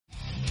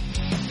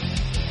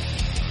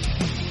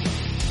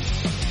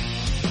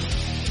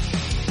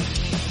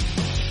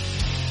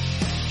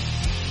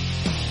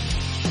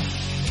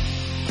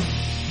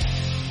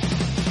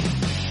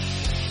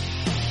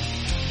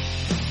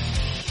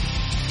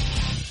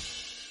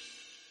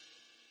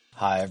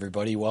Hi,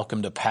 everybody.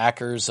 Welcome to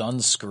Packers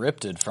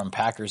Unscripted from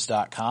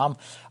Packers.com.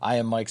 I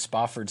am Mike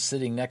Spofford,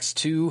 sitting next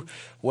to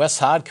Wes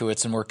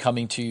Hodkiewicz, and we're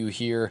coming to you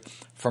here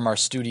from our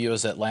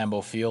studios at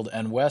Lambeau Field.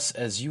 And Wes,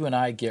 as you and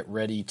I get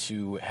ready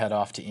to head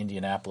off to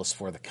Indianapolis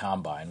for the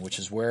Combine, which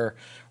is where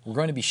we're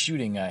going to be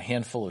shooting a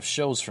handful of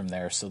shows from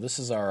there. So this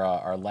is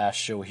our last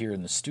show here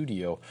in the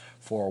studio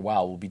for a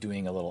while. We'll be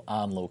doing a little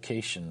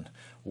on-location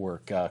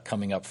work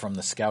coming up from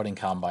the Scouting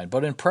Combine.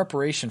 But in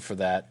preparation for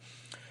that,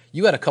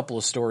 you had a couple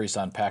of stories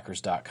on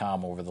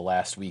Packers.com over the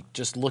last week,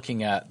 just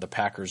looking at the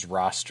Packers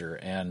roster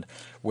and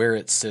where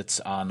it sits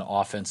on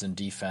offense and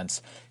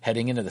defense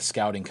heading into the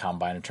Scouting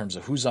Combine in terms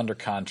of who's under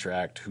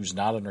contract, who's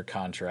not under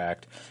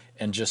contract,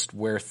 and just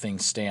where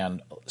things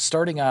stand.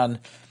 Starting on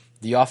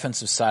the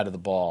offensive side of the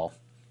ball,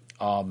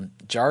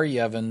 Jahri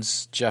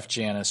Evans, Jeff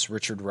Janis,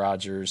 Richard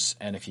Rodgers,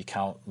 and if you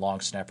count long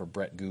snapper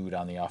Brett Goode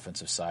on the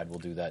offensive side, we'll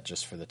do that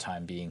just for the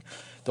time being.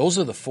 Those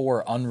are the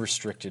four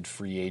unrestricted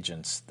free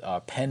agents,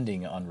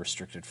 pending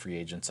unrestricted free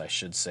agents, I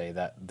should say,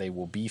 that they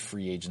will be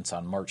free agents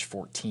on March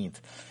 14th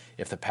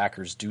if the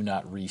Packers do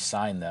not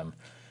re-sign them.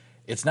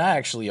 It's not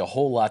actually a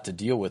whole lot to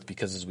deal with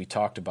because, as we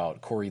talked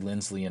about, Corey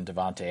Linsley and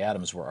Davante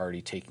Adams were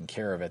already taken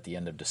care of at the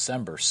end of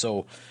December.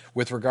 So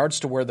with regards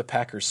to where the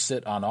Packers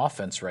sit on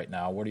offense right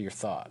now, what are your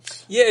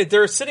thoughts? Yeah,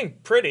 they're sitting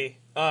pretty,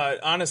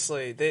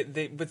 honestly.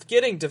 They with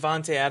getting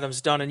Davante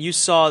Adams done, and you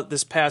saw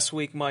this past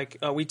week, Mike,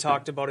 we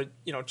talked about it,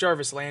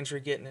 Jarvis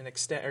Landry getting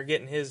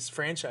getting his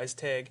franchise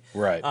tag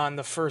right on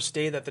the first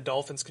day that the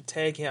Dolphins could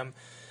tag him.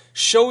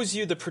 Shows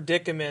you the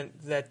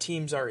predicament that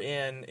teams are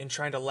in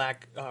trying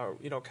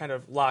to kind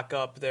of lock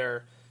up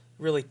their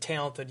really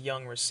talented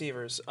young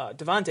receivers.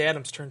 Davante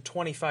Adams turned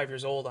 25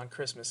 years old on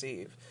Christmas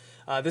Eve.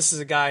 This is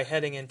a guy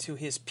heading into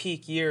his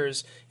peak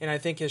years, and I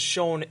think has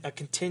shown a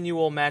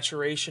continual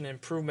maturation and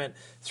improvement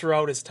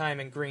throughout his time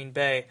in Green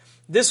Bay.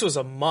 This was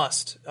a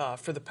must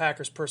for the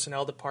Packers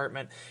personnel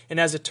department, and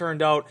as it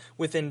turned out,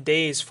 within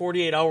days,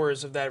 48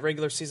 hours of that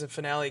regular season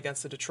finale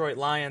against the Detroit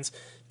Lions,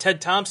 Ted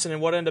Thompson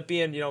and what ended up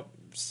being,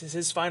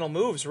 his final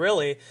moves,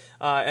 really,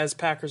 as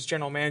Packers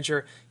general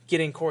manager,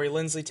 getting Corey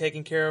Linsley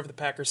taken care of, the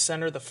Packers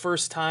center, the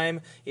first time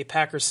a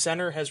Packers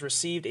center has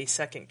received a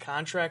second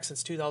contract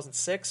since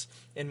 2006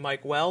 in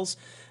Mike Wells.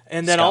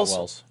 And then Scott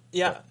Wells.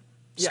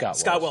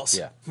 Scott Wells.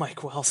 Yeah.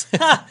 Mike Wells.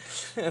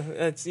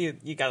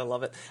 You got to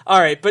love it. All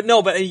right,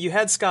 but you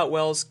had Scott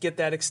Wells get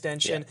that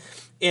extension. Yeah.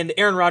 And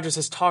Aaron Rodgers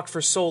has talked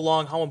for so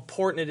long how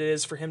important it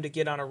is for him to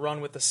get on a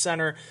run with the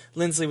center.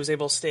 Linsley was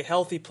able to stay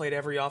healthy, played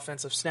every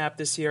offensive snap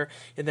this year.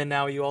 And then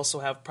now you also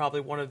have probably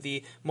one of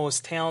the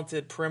most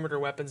talented perimeter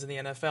weapons in the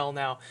NFL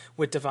now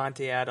with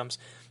Davante Adams.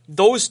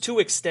 Those two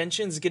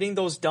extensions, getting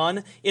those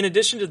done, in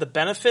addition to the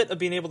benefit of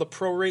being able to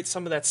prorate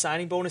some of that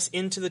signing bonus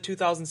into the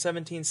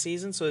 2017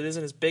 season so it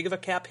isn't as big of a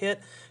cap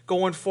hit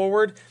going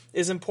forward,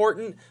 is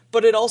important.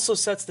 But it also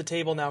sets the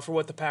table now for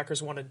what the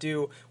Packers want to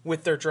do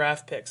with their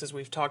draft picks, as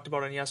we've talked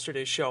about on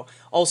yesterday's show.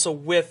 Also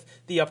with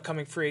the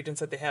upcoming free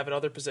agents that they have at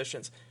other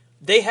positions.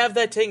 They have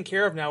that taken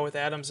care of now with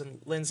Adams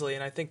and Linsley,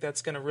 and I think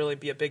that's going to really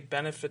be a big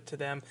benefit to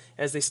them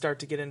as they start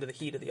to get into the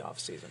heat of the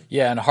offseason.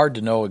 Yeah, and hard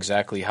to know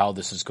exactly how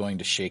this is going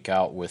to shake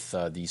out with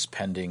these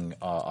pending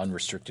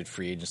unrestricted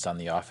free agents on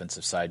the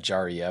offensive side.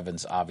 Jahri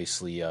Evans,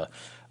 obviously a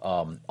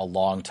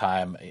long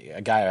time,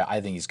 a guy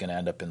I think he's going to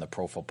end up in the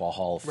Pro Football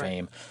Hall of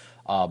Fame.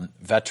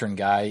 Veteran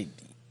guy.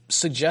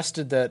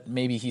 Suggested that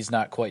maybe he's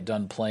not quite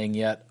done playing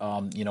yet.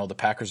 The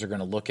Packers are going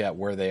to look at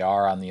where they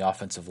are on the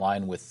offensive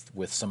line with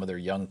some of their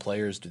young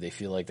players. Do they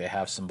feel like they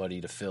have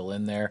somebody to fill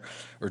in there,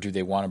 or do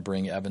they want to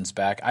bring Evans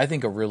back? I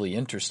think a really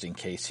interesting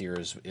case here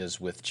is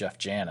with Jeff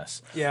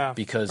Janis. Yeah,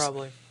 because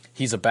probably.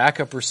 He's a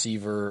backup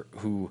receiver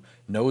who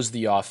knows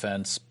the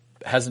offense,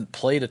 hasn't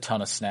played a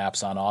ton of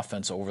snaps on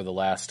offense over the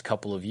last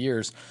couple of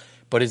years,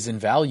 but is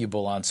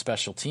invaluable on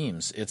special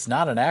teams. It's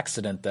not an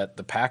accident that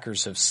the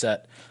Packers have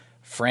set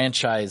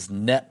franchise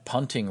net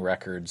punting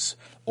records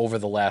over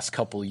the last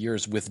couple of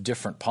years with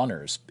different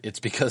punters.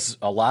 It's because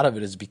a lot of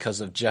it is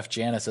because of Jeff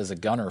Janis as a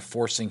gunner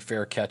forcing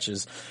fair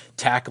catches,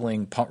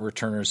 tackling punt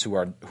returners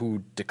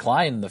who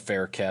decline the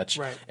fair catch,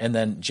 right. And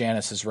then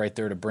Janis is right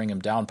there to bring him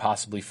down,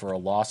 possibly for a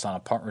loss on a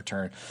punt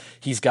return.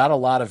 He's got a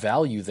lot of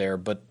value there,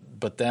 but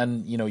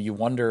then, you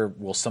wonder,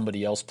 will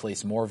somebody else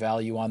place more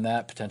value on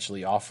that,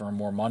 potentially offer him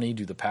more money?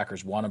 Do the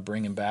Packers want to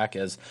bring him back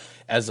as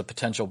a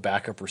potential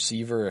backup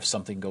receiver if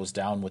something goes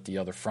down with the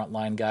other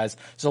frontline guys?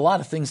 There's a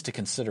lot of things to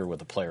consider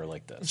with a player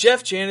like this.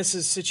 Jeff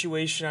Janis'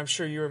 situation, I'm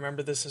sure you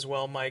remember this as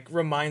well, Mike,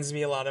 reminds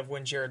me a lot of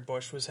when Jared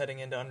Bush was heading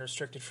into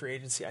unrestricted free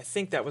agency. I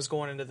think that was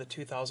going into the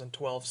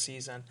 2012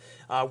 season,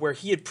 where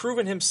he had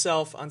proven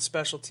himself on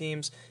special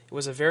teams. It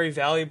was a very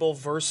valuable,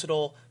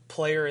 versatile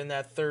player in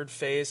that third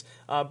phase,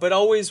 but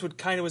always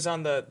was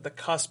on the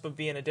cusp of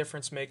being a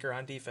difference maker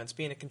on defense,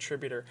 being a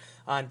contributor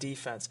on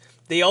defense.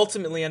 They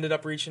ultimately ended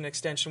up reaching an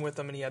extension with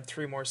him, and he had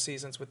 3 more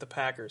seasons with the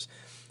Packers.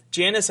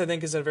 Janis, I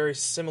think, is a very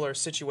similar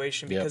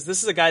situation because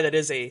This is a guy that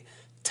is a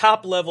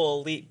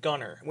top-level elite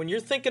gunner. When you're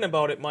thinking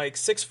about it, Mike,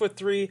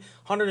 6'3",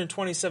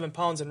 127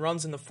 pounds, and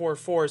runs in the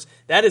 4.4s,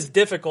 that is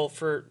difficult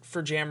for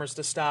jammers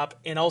to stop,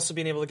 and also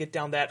being able to get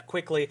down that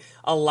quickly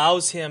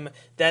allows him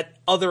that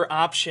other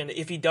option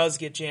if he does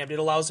get jammed. It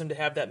allows him to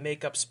have that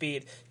make-up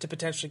speed to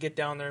potentially get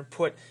down there and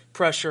put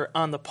pressure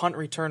on the punt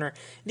returner.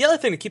 The other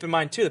thing to keep in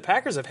mind, too, the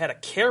Packers have had a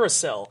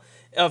carousel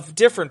of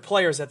different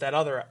players at that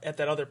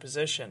other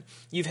position.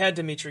 You've had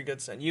Demetri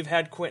Goodson, you've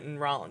had Quentin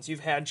Rollins,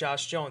 you've had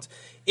Josh Jones.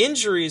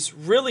 Injuries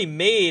really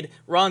made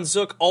Ron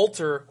Zook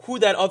alter who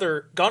that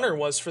other gunner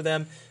was for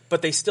them,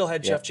 but they still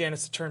had Jeff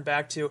Janis to turn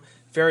back to.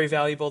 Very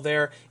valuable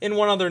there. And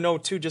one other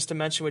note, too, just to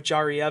mention with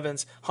Jari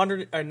Evans,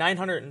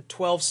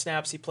 912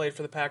 snaps he played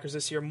for the Packers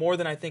this year, more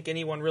than I think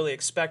anyone really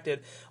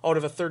expected out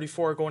of a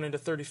 34 going into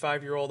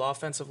 35-year-old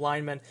offensive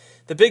lineman.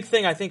 The big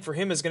thing, I think, for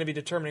him is going to be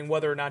determining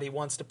whether or not he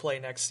wants to play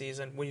next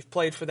season. When you've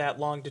played for that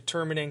long,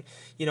 determining,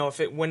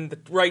 when the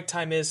right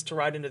time is to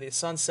ride into the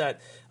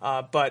sunset.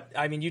 But,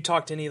 I mean, you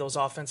talk to any of those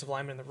offensive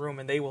linemen in the room,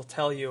 and they will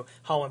tell you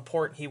how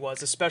important he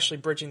was, especially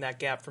bridging that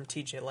gap from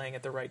TJ Lang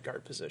at the right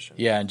guard position.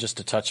 Yeah, and just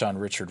to touch on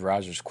Richard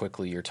Rodgers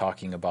quickly, you're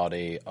talking about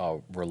a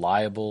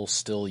reliable,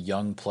 still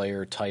young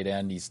player, tight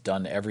end. He's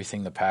done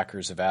everything the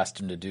Packers have asked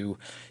him to do.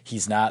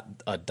 He's not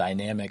a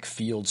dynamic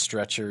field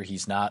stretcher.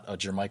 He's not a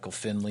Jermichael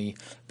Finley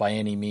by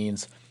any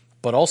means.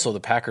 But also the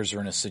Packers are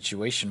in a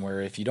situation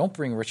where if you don't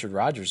bring Richard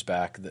Rodgers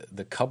back,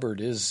 the cupboard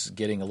is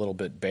getting a little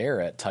bit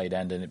bare at tight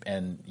end.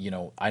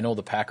 And I know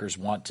the Packers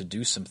want to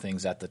do some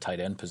things at the tight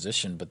end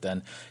position, but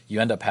then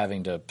you end up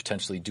having to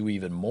potentially do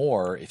even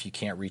more if you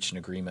can't reach an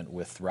agreement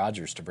with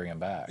Rodgers to bring him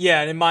back. Yeah,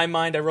 and in my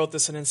mind, I wrote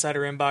this in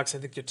Insider Inbox. I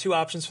think there are two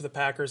options for the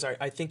Packers.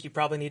 I think you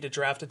probably need to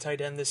draft a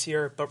tight end this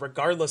year, but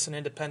regardless and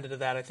independent of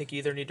that, I think you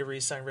either need to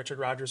re-sign Richard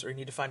Rodgers or you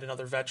need to find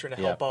another veteran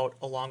to help out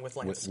along with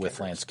Lance Kendricks. With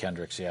Lance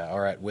Kendricks, yeah. All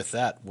right, with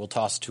that, we'll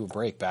toss to a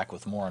break. Back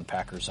with more on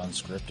Packers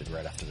Unscripted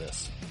right after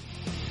this.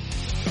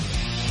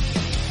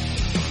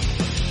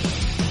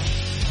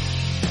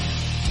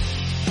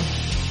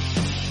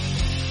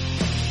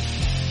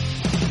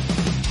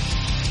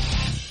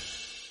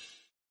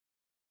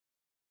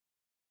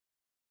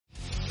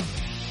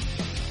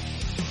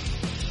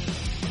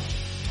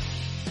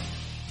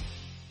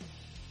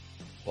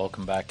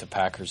 Welcome back to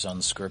Packers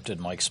Unscripted.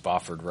 Mike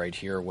Spofford right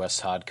here.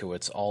 Wes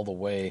Hodkiewicz all the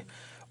way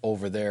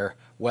over there.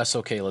 Wes,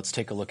 okay, let's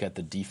take a look at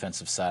the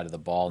defensive side of the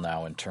ball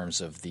now in terms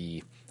of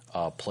the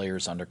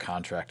players under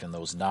contract and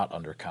those not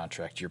under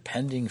contract. Your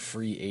pending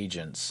free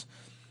agents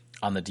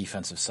on the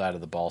defensive side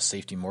of the ball: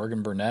 safety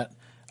Morgan Burnett,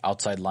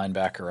 outside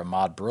linebacker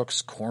Ahmad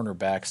Brooks,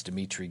 cornerbacks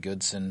Demetri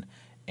Goodson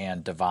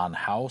and Devon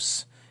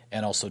House,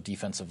 and also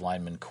defensive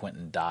lineman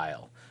Quentin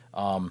Dial.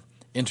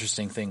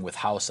 Interesting thing with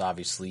House,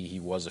 obviously,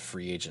 he was a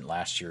free agent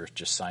last year,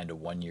 just signed a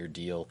one-year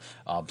deal,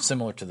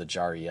 similar to the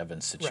Jari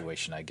Evans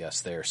situation, right, I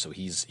guess, there. So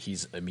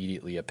he's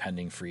immediately a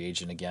pending free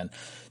agent again.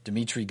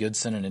 Demetri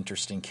Goodson, an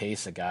interesting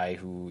case, a guy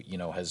who,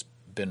 has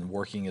been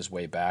working his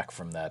way back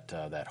from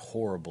that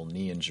horrible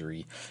knee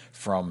injury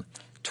from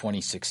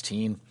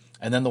 2016.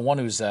 And then the one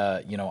who's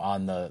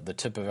on the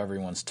tip of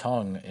everyone's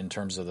tongue in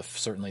terms of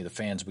certainly the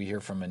fans we hear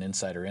from an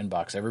Insider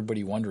Inbox,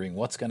 everybody wondering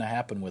what's going to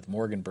happen with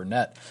Morgan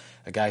Burnett,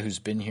 a guy who's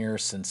been here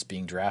since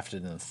being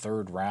drafted in the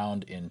third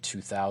round in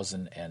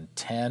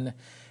 2010,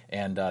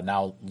 and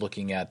now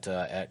looking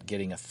at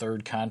getting a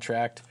third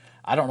contract.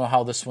 I don't know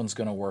how this one's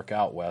going to work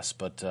out, Wes,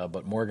 but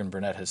Morgan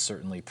Burnett has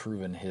certainly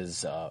proven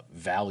his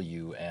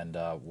value, and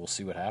we'll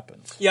see what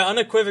happens. Yeah,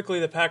 unequivocally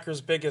the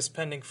Packers' biggest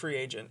pending free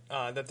agent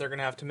that they're going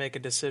to have to make a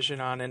decision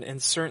on,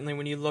 and certainly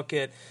when you look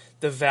at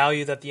the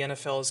value that the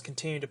NFL has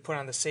continued to put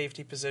on the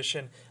safety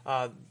position,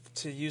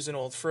 to use an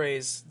old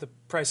phrase, the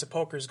price of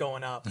poker is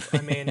going up.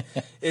 I mean,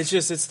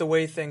 it's the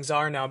way things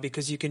are now,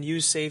 because you can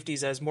use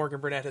safeties, as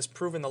Morgan Burnett has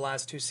proven the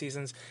last two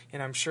seasons,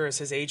 and I'm sure as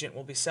his agent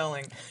will be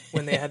selling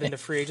when they head into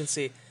free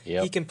agency.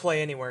 Yep. He can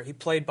play anywhere. He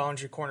played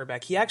boundary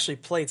cornerback. He actually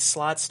played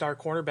slot star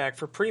cornerback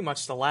for pretty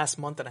much the last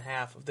month and a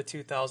half of the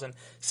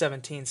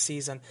 2017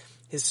 season.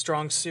 His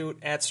strong suit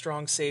at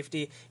strong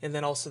safety, and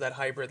then also that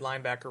hybrid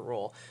linebacker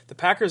role. The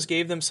Packers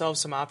gave themselves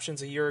some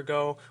options a year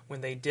ago when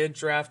they did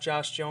draft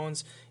Josh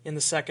Jones in the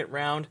second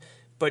round,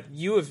 but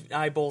you and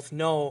I both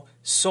know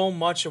so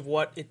much of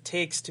what it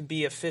takes to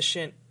be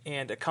efficient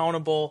and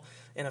accountable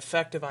and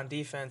effective on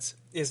defense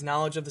is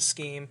knowledge of the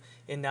scheme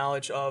and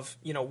knowledge of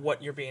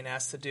what you're being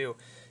asked to do.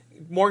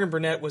 Morgan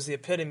Burnett was the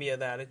epitome of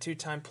that, a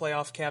two-time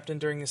playoff captain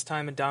during his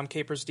time in Dom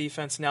Capers'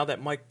 defense. Now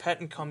that Mike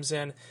Pettine comes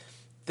in,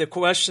 the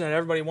question that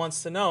everybody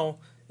wants to know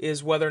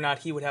is whether or not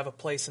he would have a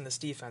place in this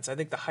defense. I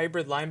think the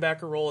hybrid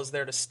linebacker role is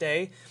there to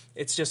stay.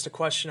 It's just a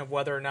question of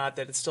whether or not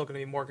that it's still going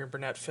to be Morgan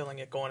Burnett filling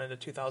it going into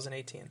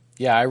 2018.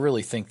 Yeah, I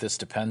really think this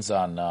depends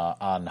on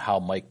how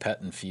Mike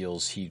Pettine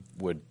feels he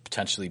would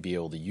potentially be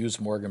able to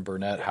use Morgan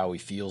Burnett, how he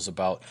feels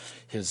about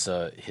his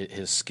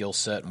skill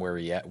set and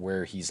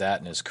where he's at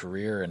in his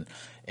career,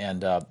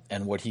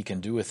 and what he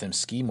can do with him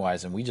scheme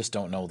wise. And we just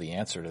don't know the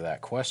answer to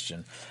that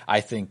question.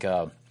 I think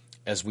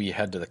as we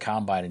head to the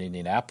Combine in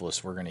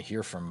Indianapolis, we're going to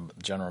hear from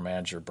General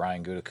Manager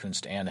Brian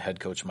Gutekunst and Head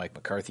Coach Mike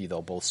McCarthy.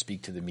 They'll both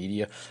speak to the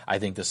media. I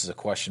think this is a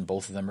question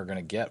both of them are going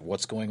to get.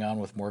 What's going on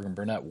with Morgan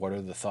Burnett? What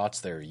are the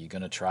thoughts there? Are you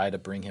going to try to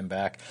bring him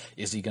back?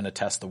 Is he going to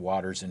test the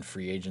waters in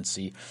free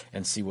agency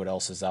and see what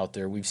else is out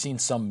there? We've seen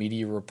some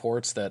media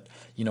reports that,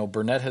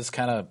 Burnett has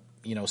kind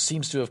of,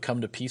 seems to have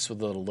come to peace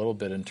with it a little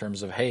bit in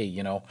terms of, hey,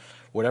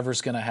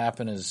 whatever's going to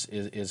happen is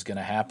going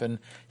to happen.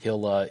 He'll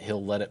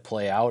let it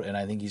play out, and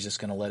I think he's just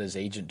going to let his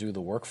agent do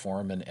the work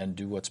for him and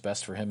do what's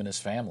best for him and his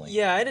family.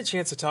 Yeah, I had a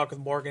chance to talk with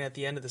Morgan at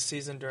the end of the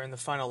season during the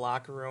final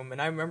locker room,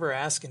 and I remember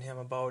asking him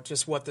about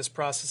just what this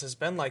process has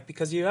been like,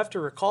 because you have to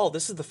recall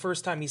this is the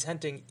first time he's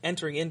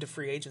entering into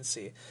free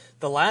agency.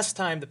 The last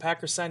time the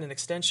Packers signed an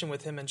extension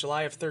with him in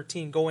July of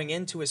 2013 going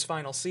into his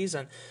final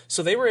season,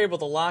 so they were able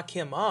to lock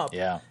him up.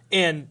 Yeah.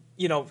 And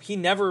he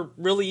never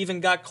really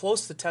even got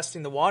close to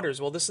testing the waters.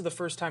 Well, this is the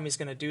first time he's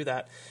going to do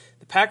that.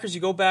 The Packers,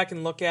 you go back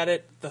and look at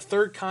it, the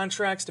third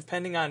contracts,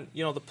 depending on,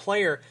 the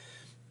player,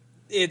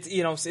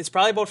 it's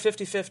probably about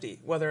 50-50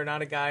 whether or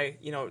not a guy,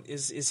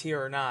 is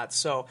here or not.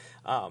 So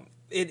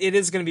it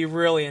is going to be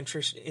really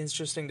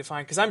interesting to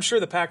find, because I'm sure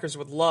the Packers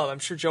would love, I'm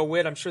sure Joe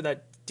Witt, I'm sure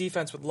that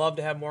defense would love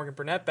to have Morgan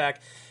Burnett back.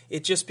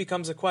 It just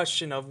becomes a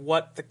question of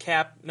what the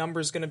cap number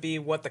is going to be,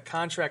 what the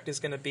contract is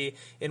going to be,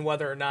 and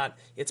whether or not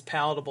it's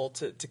palatable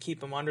to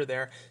keep him under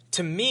there.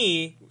 To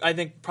me, I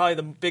think probably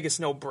the biggest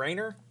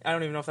no-brainer, I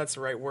don't even know if that's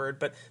the right word,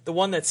 but the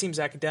one that seems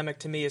academic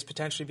to me is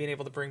potentially being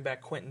able to bring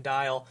back Quentin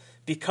Dial.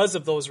 Because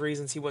of those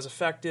reasons, he was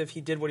effective,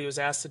 he did what he was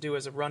asked to do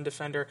as a run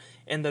defender,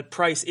 and the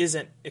price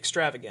isn't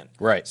extravagant.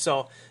 Right.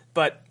 So,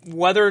 but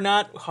whether or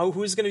not,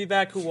 who's going to be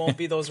back, who won't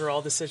be, those are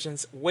all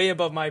decisions way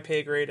above my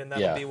pay grade, and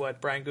that'll be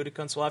what Brian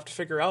Gutekunst will have to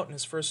figure out in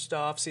his first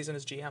offseason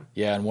as GM.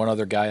 Yeah, and one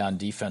other guy on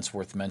defense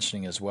worth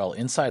mentioning as well.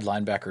 Inside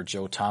linebacker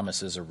Joe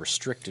Thomas is a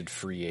restricted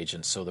free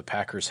agent, so the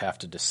Packers have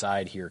to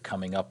decide here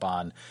coming up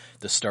on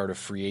the start of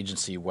free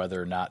agency whether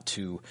or not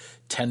to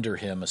tender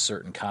him a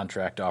certain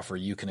contract offer.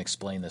 You can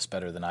explain this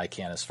better than I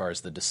can as far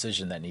as the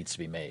decision that needs to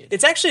be made.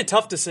 It's actually a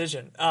tough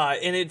decision,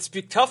 and it's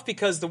tough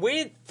because the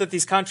way that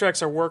these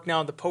contracts are worked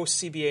now in the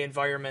post-CBA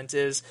environment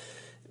is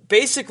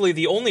basically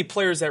the only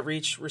players that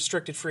reach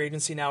restricted free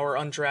agency now are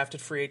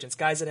undrafted free agents,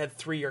 guys that had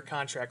 3-year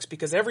contracts,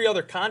 because every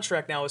other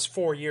contract now is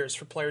 4 years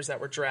for players that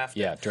were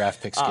drafted. Yeah,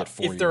 draft picks get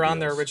 4 years. If they're on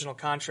their original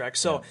contract.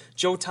 So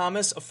Joe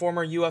Thomas, a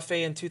former UFA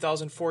in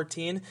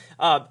 2014,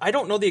 I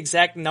don't know the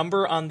exact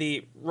number on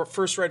the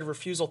first right of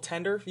refusal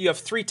tender. You have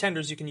 3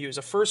 tenders you can use.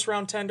 A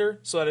first-round tender,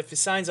 so that if he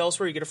signs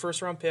elsewhere, you get a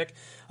first-round pick.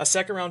 A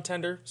second-round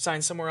tender,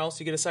 signs somewhere else,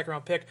 you get a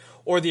second-round pick.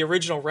 Or the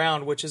original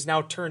round, which is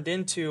now turned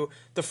into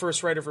the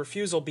first right of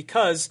refusal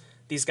because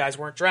these guys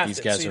weren't drafted,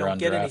 these guys so you are don't undrafted,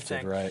 get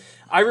anything. Right.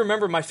 I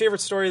remember my favorite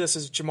story of this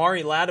is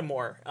Jamari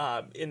Lattimore.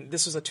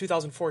 This was a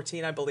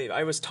 2014, I believe.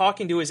 I was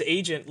talking to his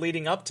agent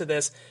leading up to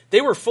this.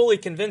 They were fully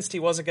convinced he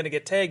wasn't going to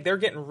get tagged. They're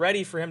getting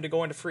ready for him to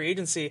go into free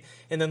agency,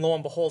 and then lo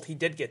and behold, he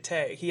did get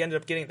tagged. He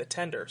ended up getting the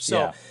tender.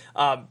 So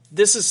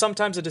this is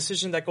sometimes a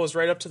decision that goes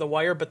right up to the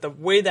wire, but the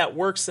way that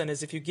works then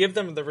is if you give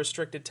them the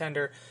restricted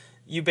tender,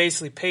 you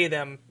basically pay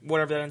them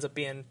whatever that ends up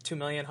being, $2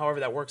 million, however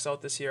that works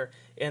out this year,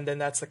 and then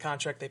that's the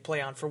contract they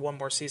play on for one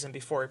more season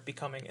before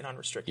becoming an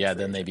unrestricted. Yeah, free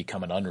then agent. they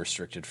become an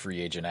unrestricted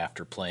free agent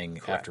after playing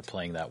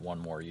that one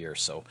more year.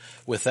 So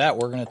with that,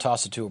 we're going to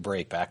toss it to a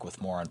break. Back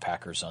with more on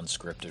Packers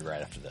Unscripted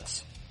right after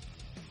this.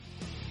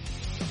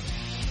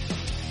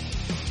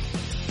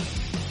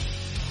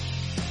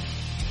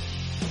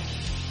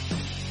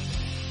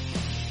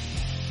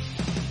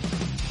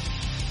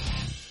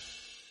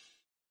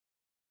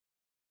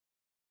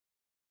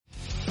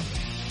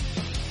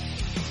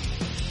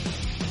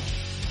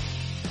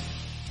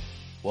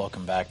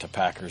 Welcome back to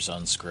Packers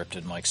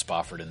Unscripted. Mike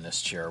Spofford in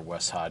this chair,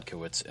 Wes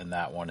Hodkiewicz in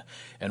that one.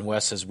 And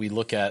Wes, as we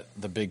look at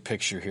the big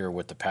picture here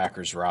with the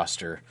Packers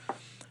roster,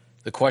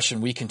 the question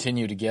we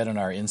continue to get in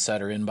our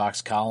Insider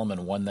Inbox column,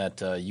 and one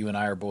that you and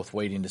I are both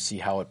waiting to see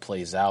how it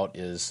plays out,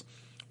 is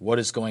what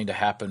is going to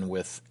happen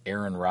with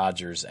Aaron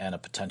Rodgers and a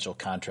potential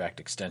contract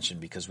extension,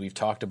 because we've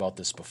talked about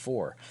this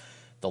before.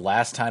 The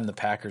last time the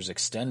Packers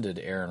extended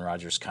Aaron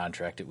Rodgers'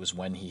 contract, it was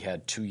when he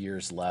had 2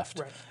 years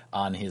left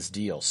on his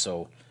deal.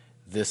 So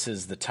this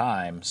is the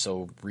time.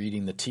 So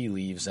reading the tea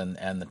leaves and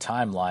the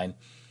timeline,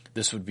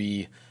 this would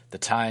be the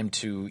time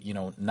to,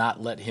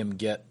 not let him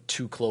get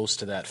too close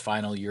to that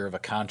final year of a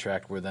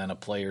contract where then a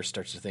player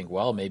starts to think,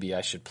 well, maybe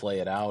I should play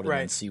it out and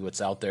then see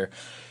what's out there.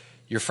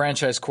 Your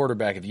franchise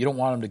quarterback, if you don't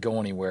want him to go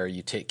anywhere,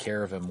 you take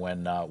care of him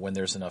when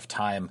there's enough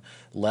time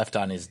left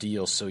on his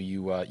deal, so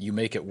you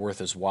make it worth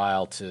his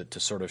while to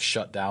sort of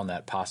shut down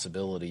that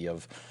possibility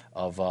of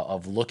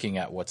looking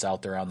at what's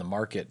out there on the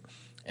market.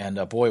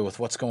 And boy, with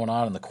what's going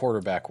on in the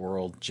quarterback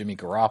world, Jimmy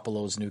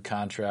Garoppolo's new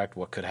contract,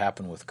 what could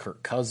happen with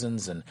Kirk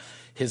Cousins and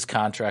his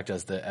contract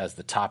as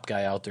the top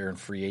guy out there in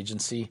free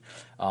agency,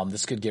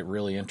 this could get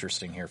really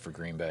interesting here for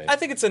Green Bay. I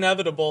think it's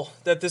inevitable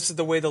that this is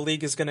the way the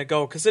league is going to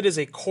go because it is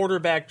a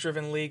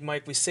quarterback-driven league,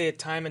 Mike. We say it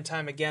time and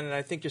time again, and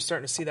I think you're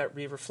starting to see that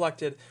be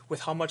reflected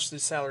with how much the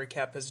salary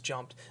cap has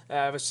jumped.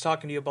 I was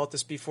talking to you about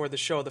this before the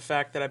show, the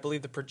fact that I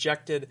believe the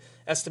projected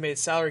estimated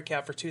salary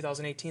cap for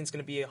 2018 is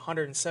going to be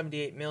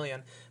 $178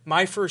 million.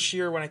 My first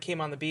year when I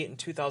came on the beat in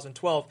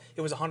 2012,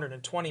 it was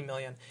 $120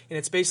 million, and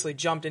it's basically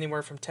jumped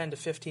anywhere from $10 to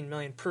 $15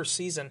 million per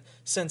season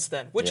since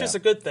then, which is a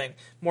good thing,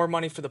 more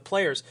money for the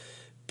players.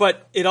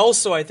 But it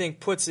also, I think,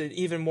 puts it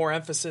even more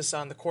emphasis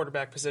on the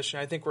quarterback position.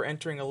 I think we're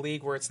entering a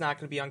league where it's not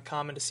going to be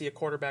uncommon to see a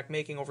quarterback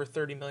making over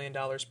 $30 million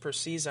per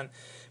season.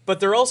 But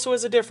there also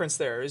is a difference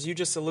there, as you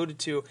just alluded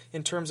to,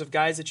 in terms of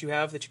guys that you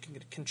have that you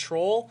can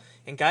control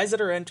and guys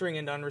that are entering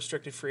into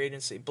unrestricted free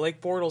agency.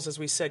 Blake Bortles, as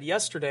we said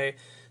yesterday,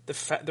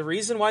 the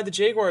reason why the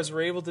Jaguars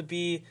were able to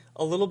be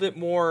a little bit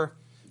more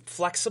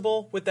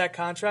flexible with that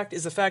contract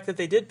is the fact that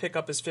they did pick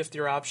up his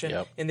fifth-year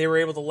option, and they were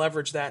able to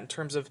leverage that in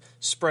terms of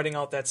spreading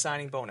out that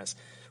signing bonus.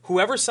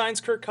 Whoever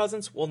signs Kirk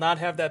Cousins will not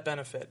have that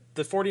benefit.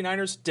 The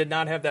 49ers did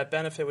not have that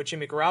benefit with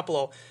Jimmy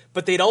Garoppolo,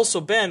 but they'd also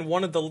been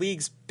one of the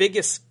league's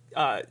biggest,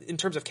 in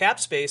terms of cap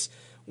space,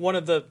 one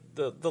of the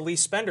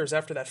least spenders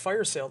after that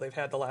fire sale they've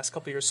had the last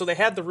couple of years. So they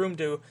had the room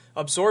to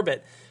absorb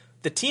it.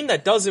 The team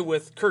that does it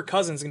with Kirk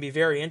Cousins is going to be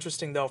very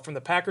interesting, though. From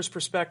the Packers'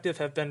 perspective,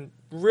 have been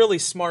really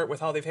smart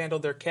with how they've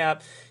handled their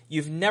cap.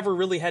 You've never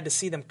really had to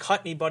see them cut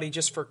anybody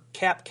just for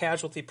cap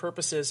casualty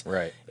purposes.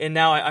 Right. And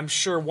now I'm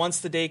sure once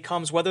the day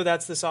comes, whether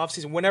that's this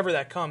offseason, whenever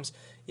that comes,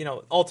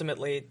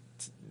 ultimately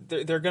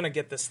they're going to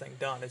get this thing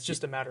done. It's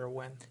just a matter of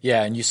when.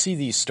 Yeah, and you see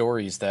these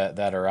stories that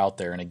are out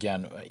there, and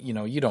again,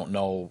 you don't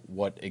know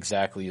what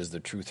exactly is the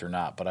truth or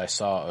not, but I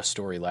saw a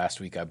story last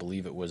week, I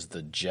believe it was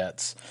the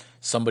Jets,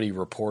 somebody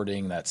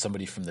reporting that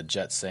somebody from the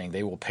Jets saying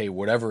they will pay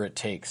whatever it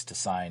takes to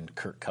sign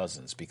Kirk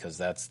Cousins because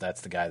that's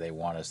the guy they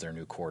want as their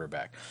new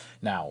quarterback.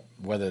 Now,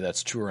 whether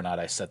that's true or not,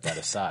 I set that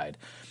aside.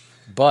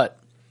 But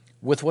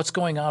with what's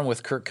going on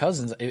with Kirk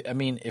Cousins, I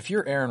mean, if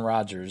you're Aaron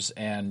Rodgers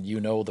and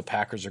the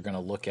Packers are going to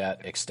look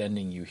at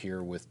extending you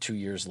here with 2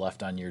 years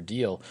left on your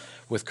deal,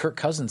 with Kirk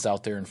Cousins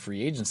out there in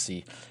free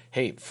agency,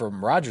 hey,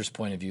 from Rodgers'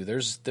 point of view,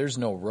 there's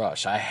no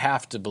rush. I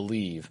have to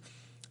believe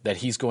that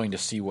he's going to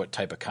see what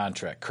type of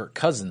contract Kirk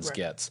Cousins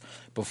gets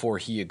before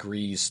he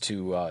agrees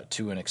to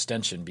an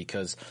extension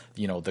because,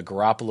 the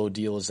Garoppolo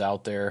deal is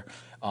out there.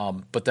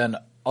 But then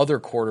other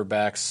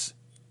quarterbacks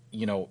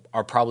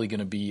are probably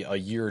going to be a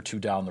year or two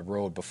down the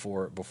road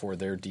before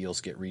their deals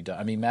get redone.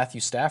 I mean,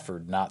 Matthew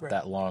Stafford not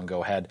that long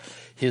ago had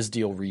his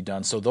deal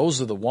redone. So those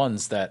are the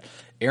ones that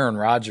Aaron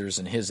Rodgers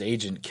and his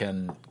agent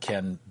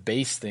can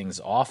base things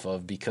off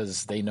of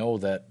because they know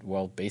that,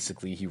 well,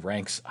 basically he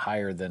ranks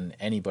higher than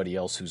anybody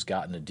else who's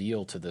gotten a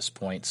deal to this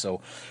point.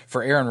 So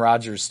for Aaron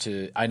Rodgers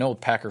I know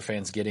Packer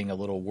fans getting a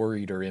little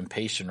worried or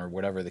impatient or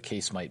whatever the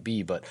case might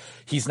be, but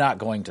he's not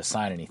going to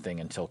sign anything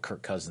until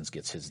Kirk Cousins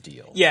gets his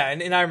deal. Yeah,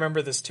 and I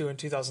remember this too in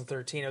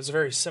 2013. It was a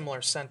very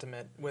similar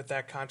sentiment with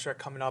that contract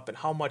coming up and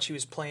how much he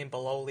was playing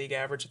below league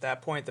average at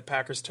that point. The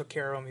Packers took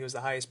care of him. He was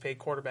the highest paid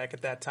quarterback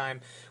at that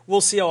time. We'll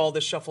see how all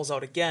this shuffles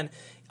out again.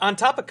 On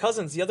top of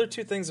Cousins, the other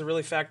two things that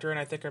really factor in,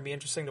 I think, are going to be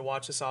interesting to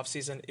watch this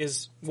offseason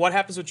is what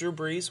happens with Drew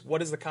Brees,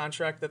 what is the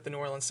contract that the New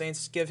Orleans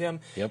Saints give him,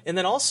 and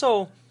then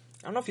also,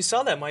 I don't know if you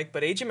saw that, Mike,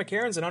 but A.J.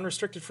 McCarron's an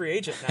unrestricted free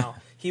agent now.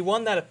 He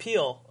won that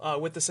appeal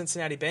with the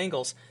Cincinnati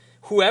Bengals.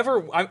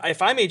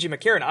 If I'm A.J.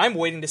 McCarron, I'm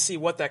waiting to see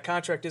what that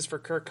contract is for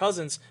Kirk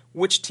Cousins,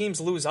 which teams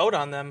lose out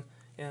on them,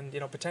 and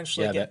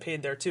potentially get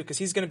paid there too, because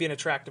he's going to be an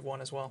attractive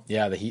one as well.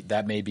 Yeah,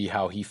 that may be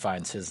how he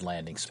finds his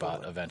landing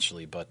spot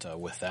eventually. But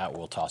with that,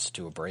 we'll toss it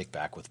to a break.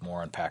 Back with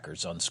more on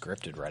Packers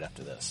Unscripted right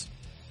after this.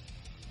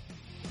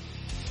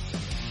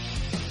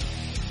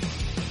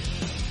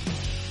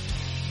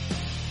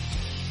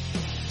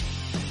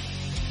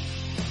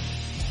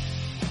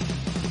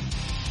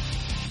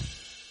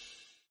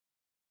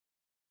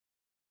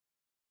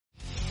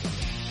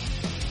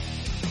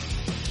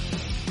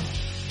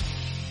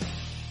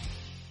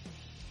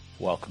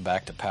 Welcome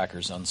back to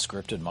Packers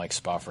Unscripted. Mike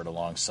Spofford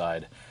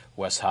alongside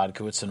Wes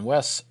Hodkiewicz. And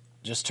Wes,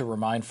 just to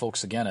remind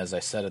folks again, as I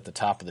said at the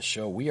top of the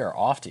show, we are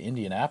off to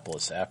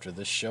Indianapolis after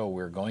this show.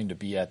 We're going to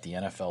be at the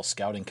NFL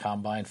Scouting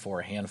Combine for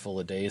a handful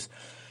of days.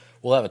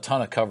 We'll have a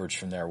ton of coverage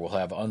from there. We'll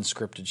have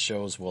unscripted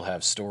shows. We'll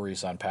have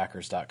stories on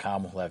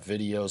Packers.com. We'll have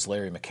videos.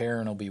 Larry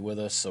McCarron will be with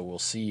us, so we'll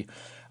see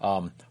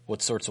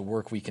what sorts of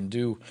work we can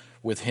do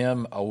with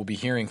him. We'll be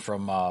hearing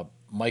from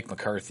Mike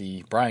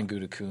McCarthy, Brian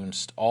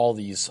Gutekunst, all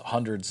these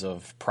hundreds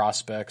of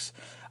prospects.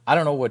 I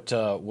don't know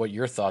what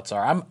your thoughts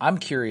are. I'm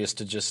curious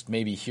to just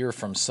maybe hear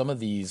from some of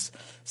these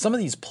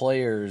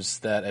players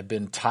that have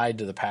been tied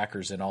to the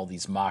Packers in all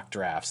these mock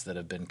drafts that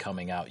have been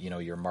coming out.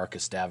 Your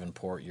Marcus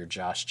Davenport, your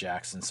Josh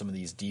Jackson, some of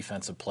these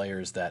defensive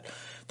players that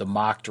the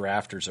mock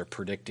drafters are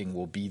predicting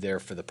will be there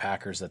for the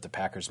Packers that the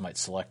Packers might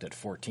select at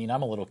 14.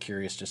 I'm a little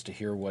curious just to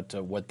hear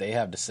what they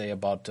have to say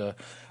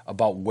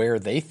about where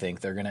they think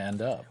they're going to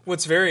end up.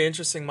 What's very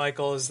interesting,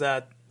 Michael, is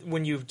that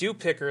when you do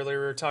pick earlier,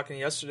 we were talking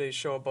yesterday's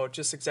show about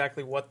just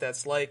exactly what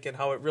that's like and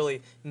how it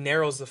really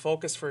narrows the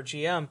focus for a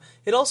GM.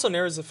 It also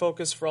narrows the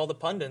focus for all the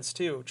pundits,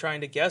 too,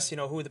 trying to guess,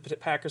 who the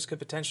Packers could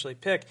potentially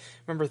pick.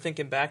 Remember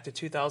thinking back to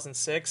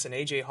 2006 and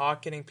A.J.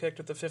 Hawk getting picked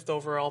with the 5th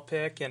overall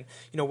pick and,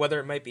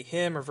 whether it might be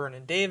him or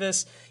Vernon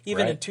Davis.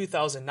 Even in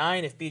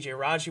 2009, if B.J.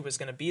 Raji was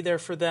going to be there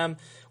for them.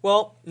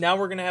 Well, now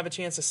we're going to have a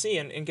chance to see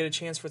and get a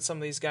chance what some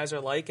of these guys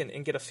are like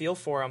and get a feel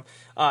for them.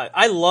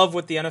 I love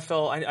what the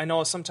NFL, I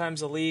know sometimes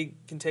the league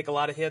can take a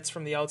lot of hits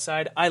from the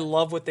outside. I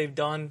love what they've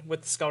done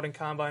with the scouting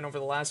combine over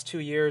the last 2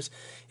 years.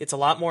 It's a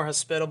lot more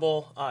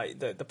hospitable.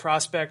 The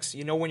prospects,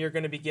 when you're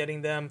going to be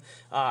getting them.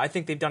 I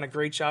think they've done a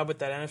great job with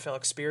that NFL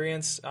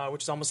experience,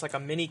 which is almost like a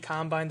mini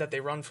combine that they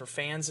run for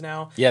fans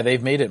now. Yeah,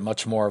 they've made it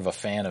much more of a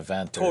fan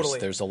event. Totally.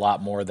 There's a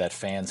lot more that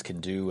fans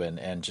can do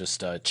and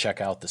just check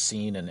out the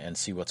scene and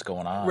see what's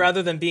going on.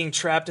 Rather than being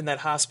trapped in that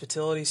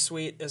hospitality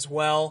suite as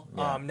well,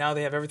 Yeah. now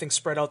they have everything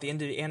spread out. The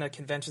Indiana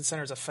Convention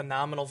Center is a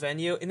phenomenal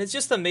venue, and it's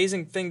just an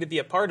amazing thing to be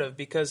a part of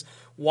because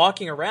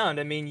walking around,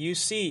 you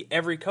see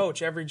every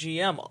coach, every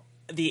GM,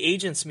 the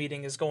agents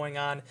meeting is going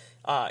on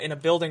in a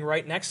building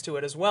right next to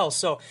it as well.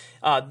 So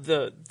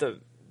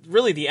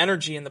really the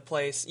energy in the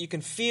place, you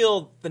can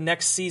feel the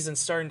next season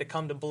starting to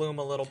come to bloom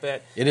a little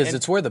bit. It is.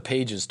 It's where the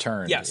pages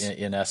turn, Yes.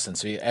 in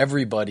essence.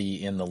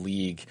 Everybody in the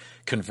league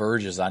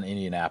converges on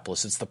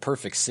Indianapolis. It's the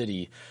perfect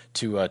city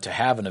to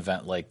have an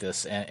event like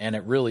this, and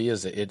it really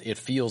is. It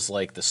feels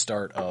like the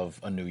start of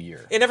a new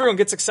year. And everyone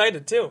gets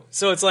excited, too.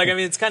 So it's like,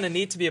 it's kind of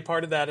neat to be a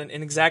part of that and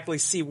exactly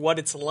see what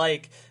it's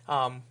like,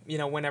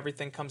 when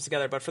everything comes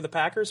together. But for the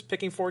Packers,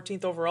 picking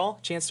 14th overall,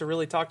 chance to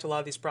really talk to a lot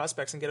of these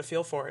prospects and get a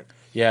feel for it.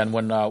 Yeah, and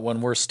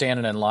when we're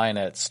standing in line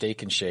at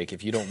Steak and Shake,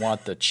 if you don't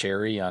want the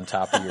cherry on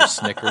top of your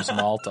Snickers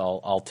malt,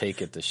 I'll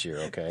take it this year,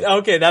 okay?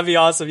 Okay, that'd be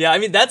awesome. Yeah,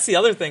 that's the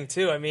other thing,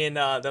 too.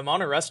 The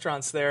amount of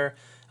restaurants there,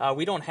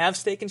 we don't have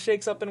Steak and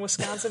Shakes up in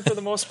Wisconsin for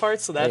the most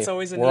part, so that's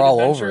always a neat adventure. We're all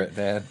adventure. over it,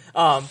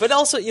 man. But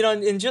also,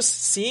 and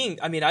just seeing,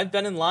 I've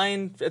been in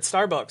line at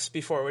Starbucks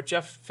before with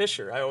Jeff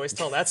Fisher. I always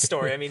tell that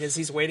story. As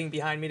he's waiting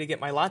behind me to get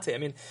my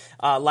latte.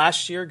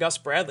 Last year, Gus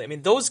Bradley.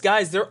 Those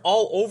guys, they're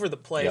all over the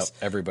place.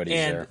 Yep, everybody's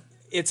and there.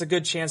 It's a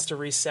good chance to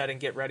reset and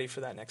get ready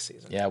for that next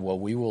season. Yeah, well,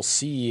 we will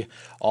see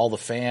all the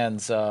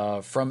fans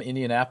from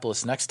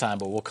Indianapolis next time,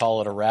 but we'll call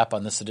it a wrap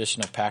on this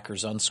edition of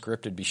Packers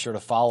Unscripted. Be sure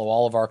to follow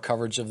all of our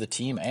coverage of the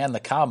team and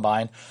the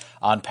Combine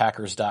on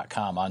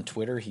Packers.com. On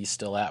Twitter, he's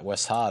still at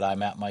Wes Hod.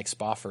 I'm at Mike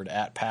Spofford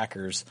at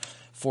Packers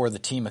for the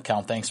team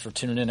account. Thanks for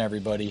tuning in,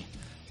 everybody.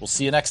 We'll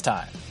see you next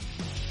time.